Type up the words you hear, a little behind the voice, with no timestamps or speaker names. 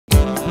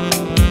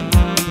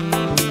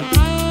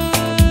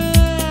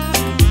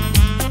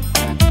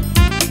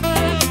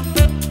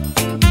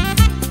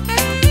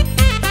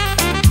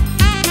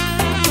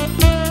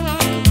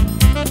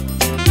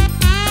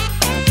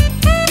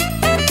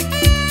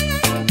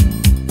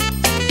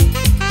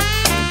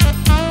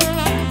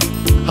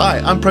Hi,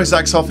 I'm pro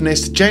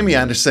saxophonist Jamie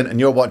Anderson and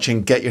you're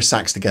watching Get Your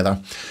Sax Together.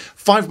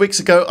 5 weeks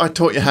ago I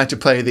taught you how to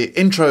play the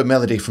intro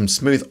melody from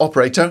Smooth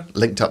Operator,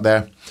 linked up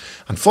there.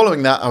 And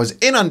following that I was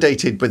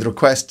inundated with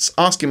requests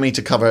asking me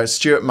to cover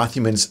Stuart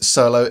Matthewman's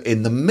solo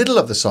in the middle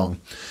of the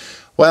song.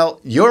 Well,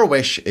 your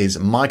wish is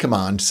my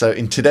command, so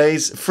in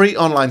today's free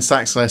online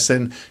sax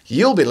lesson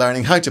you'll be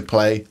learning how to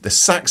play the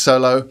sax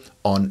solo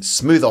on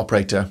Smooth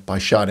Operator by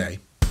Sade.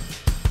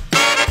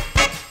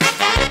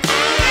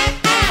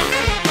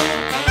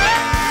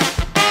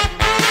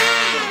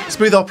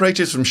 Smooth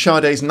Operator is from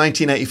Sade's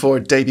 1984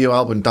 debut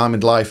album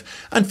Diamond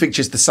Life and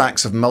features the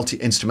sax of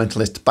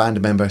multi-instrumentalist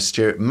band member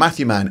Stuart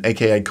Matthewman,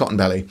 aka Cotton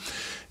Belly.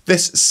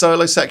 This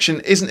solo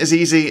section isn't as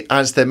easy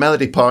as the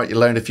melody part you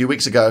learned a few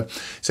weeks ago,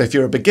 so if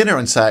you're a beginner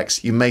on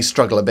sax, you may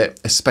struggle a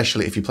bit,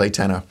 especially if you play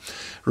tenor.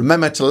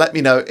 Remember to let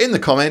me know in the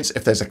comments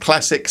if there's a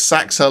classic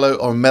sax solo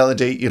or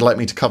melody you'd like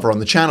me to cover on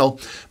the channel,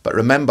 but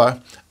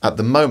remember, at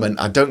the moment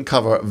I don't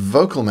cover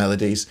vocal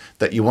melodies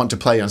that you want to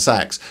play on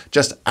sax,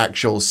 just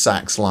actual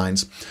sax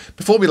lines.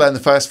 Before we learn the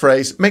first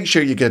phrase, make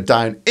sure you go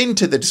down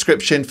into the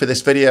description for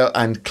this video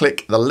and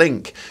click the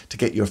link to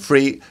get your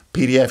free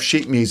PDF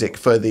sheet music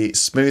for the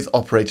Smooth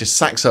Operator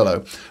sax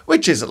solo,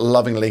 which is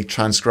lovingly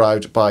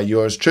transcribed by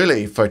yours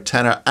truly for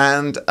tenor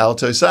and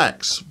alto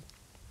sax.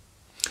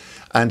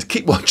 And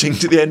keep watching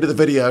to the end of the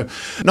video,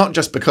 not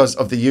just because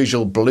of the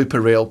usual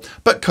blooper reel,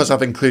 but because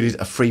I've included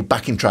a free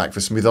backing track for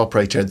Smooth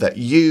Operator that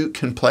you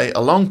can play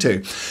along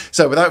to.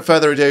 So without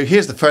further ado,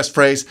 here's the first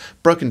phrase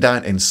broken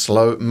down in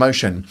slow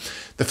motion.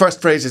 The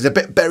first phrase is a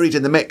bit buried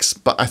in the mix,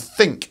 but I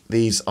think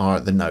these are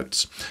the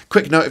notes.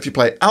 Quick note, if you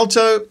play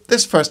alto,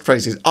 this first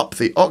phrase is up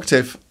the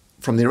octave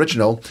from the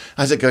original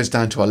as it goes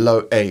down to a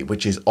low A,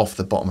 which is off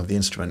the bottom of the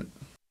instrument.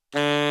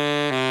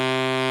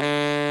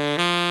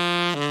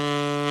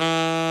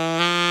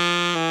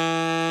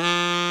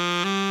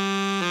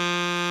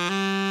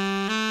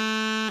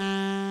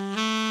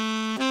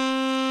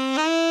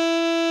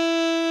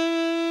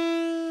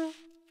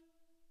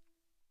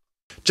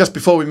 Just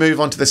before we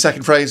move on to the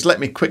second phrase, let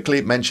me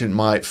quickly mention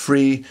my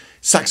free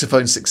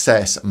Saxophone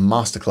Success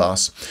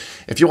Masterclass.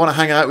 If you want to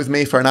hang out with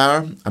me for an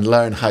hour and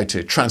learn how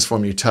to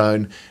transform your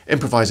tone,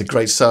 improvise a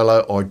great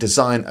solo, or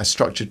design a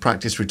structured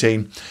practice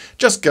routine,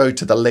 just go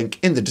to the link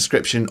in the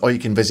description, or you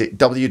can visit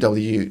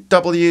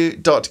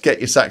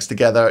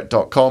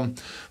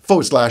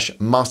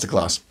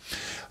www.getyoursaxtogether.com/masterclass.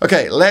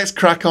 Okay, let's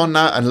crack on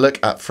now and look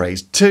at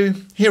phrase 2.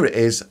 Here it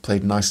is,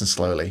 played nice and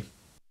slowly.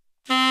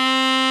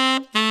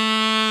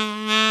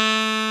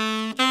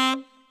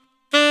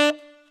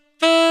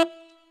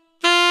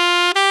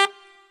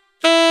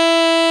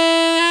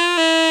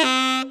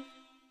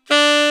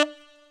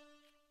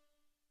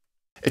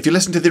 If you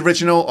listen to the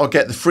original or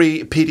get the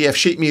free PDF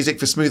sheet music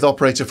for Smooth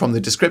Operator from the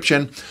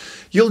description,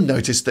 you'll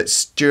notice that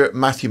Stuart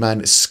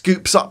Matthewman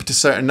scoops up to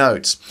certain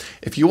notes.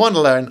 If you want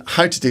to learn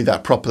how to do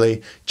that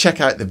properly,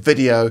 check out the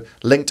video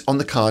linked on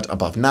the card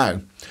above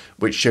now,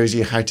 which shows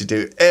you how to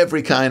do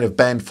every kind of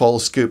bend, fall,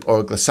 scoop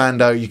or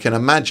glissando you can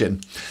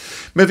imagine.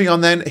 Moving on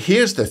then,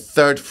 here's the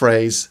third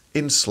phrase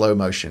in slow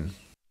motion.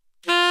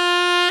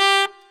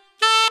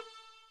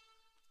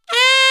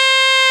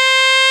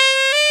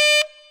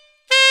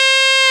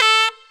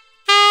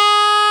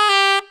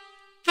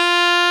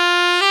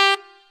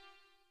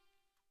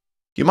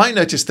 You might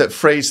notice that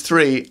phrase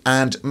 3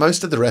 and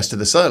most of the rest of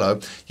the solo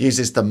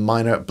uses the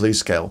minor blues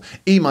scale,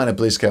 E minor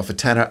blues scale for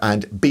tenor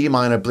and B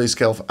minor blues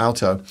scale for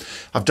alto.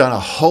 I've done a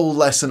whole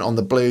lesson on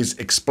the blues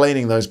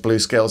explaining those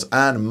blues scales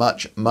and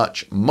much,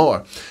 much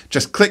more.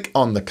 Just click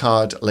on the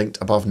card linked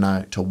above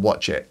now to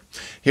watch it.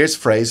 Here's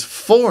phrase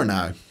 4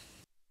 now.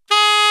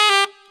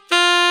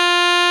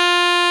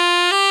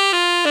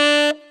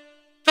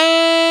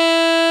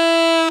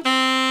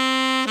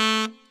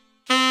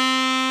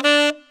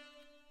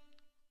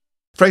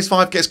 Phrase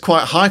 5 gets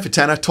quite high for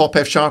tenor, top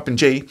F sharp and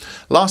G.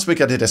 Last week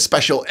I did a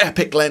special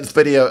epic length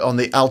video on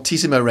the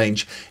altissimo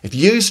range. If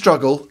you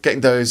struggle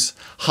getting those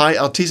high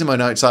altissimo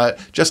notes out,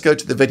 just go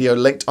to the video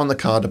linked on the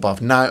card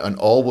above now and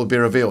all will be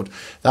revealed.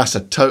 That's a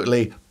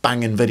totally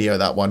banging video,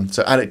 that one,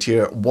 so add it to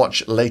your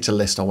watch later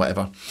list or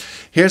whatever.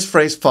 Here's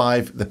phrase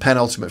 5, the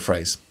penultimate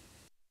phrase.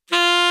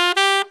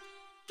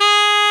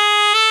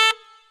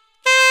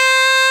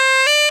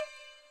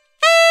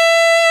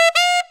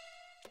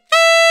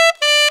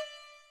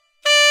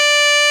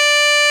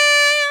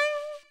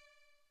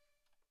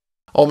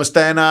 Almost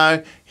there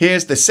now.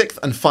 Here's the 6th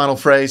and final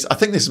phrase. I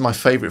think this is my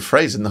favourite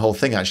phrase in the whole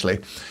thing actually.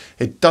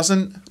 It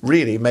doesn't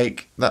really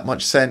make that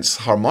much sense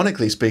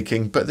harmonically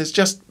speaking, but there's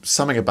just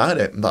something about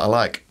it that I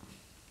like.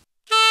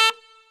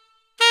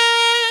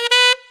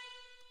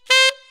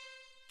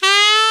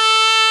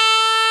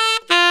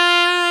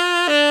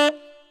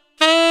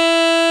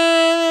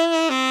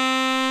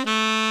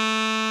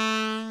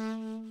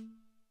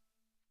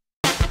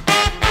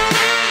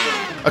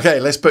 Okay,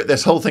 let's put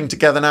this whole thing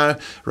together now.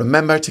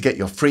 Remember to get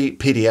your free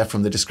PDF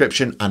from the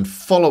description and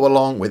follow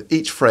along with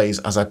each phrase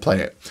as I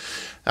play it.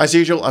 As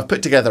usual, I've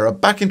put together a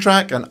backing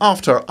track, and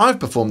after I've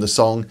performed the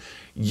song,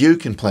 you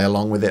can play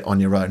along with it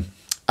on your own.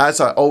 As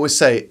I always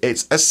say,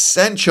 it's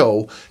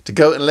essential to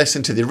go and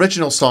listen to the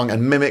original song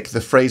and mimic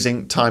the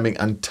phrasing, timing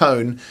and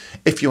tone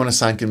if you want to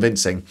sound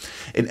convincing.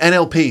 In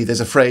NLP,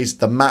 there's a phrase,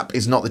 the map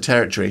is not the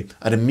territory.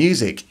 And in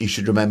music, you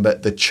should remember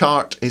the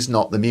chart is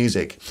not the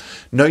music.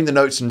 Knowing the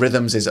notes and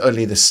rhythms is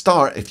only the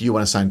start if you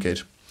want to sound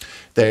good.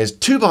 There's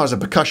 2 bars of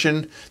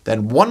percussion,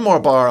 then 1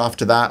 more bar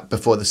after that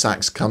before the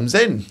sax comes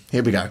in.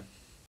 Here we go.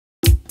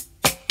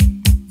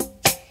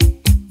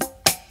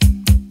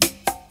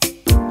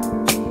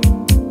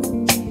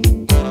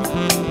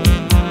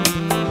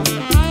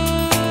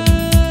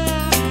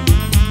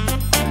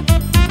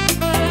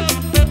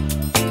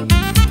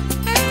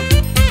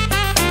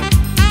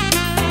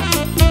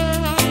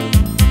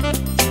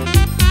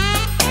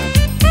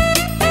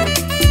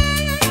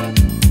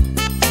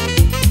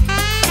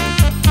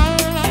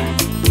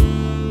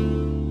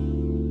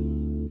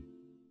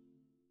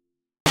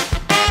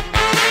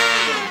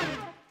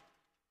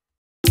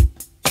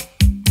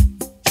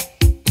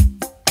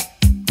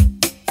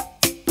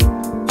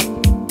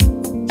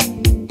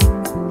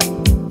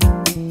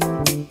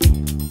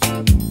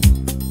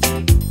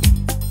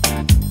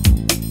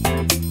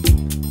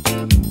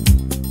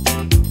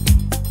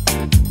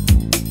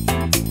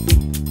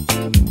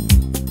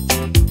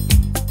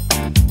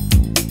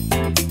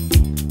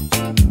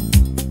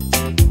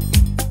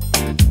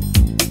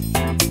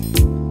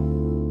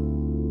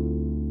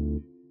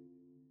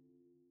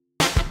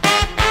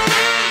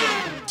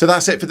 So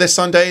that's it for this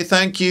Sunday.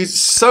 Thank you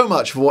so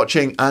much for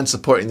watching and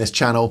supporting this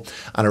channel,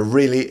 and I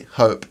really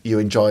hope you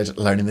enjoyed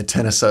learning the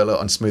tenor solo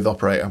on Smooth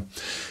Operator.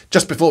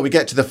 Just before we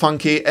get to the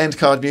funky end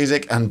card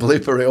music and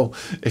blooper reel,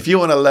 if you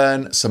want to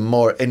learn some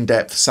more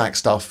in-depth sax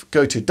stuff,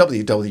 go to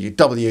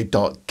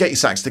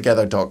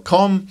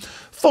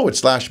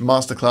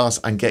www.getyoursaxtogether.com/masterclass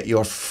and get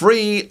your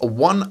free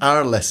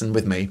 1-hour lesson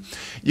with me.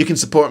 You can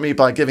support me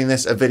by giving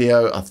this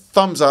video a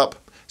thumbs up,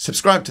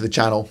 subscribe to the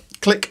channel,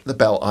 click the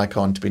bell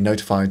icon to be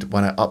notified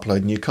when I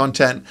upload new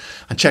content,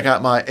 and check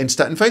out my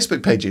Insta and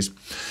Facebook pages.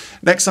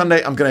 Next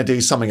Sunday, I'm going to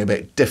do something a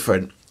bit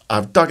different.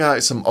 I've dug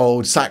out some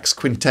old sax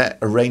quintet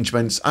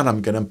arrangements and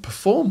I'm going to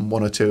perform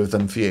 1 or 2 of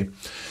them for you.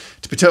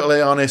 To be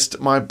totally honest,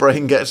 my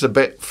brain gets a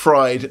bit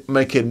fried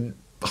making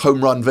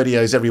home run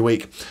videos every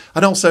week.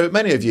 And also,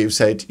 many of you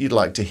said you'd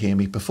like to hear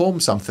me perform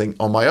something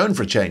on my own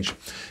for a change.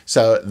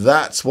 So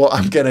that's what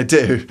I'm going to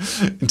do.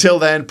 Until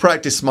then,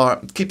 practice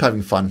smart, keep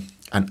having fun,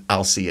 and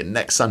I'll see you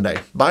next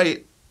Sunday.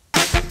 Bye.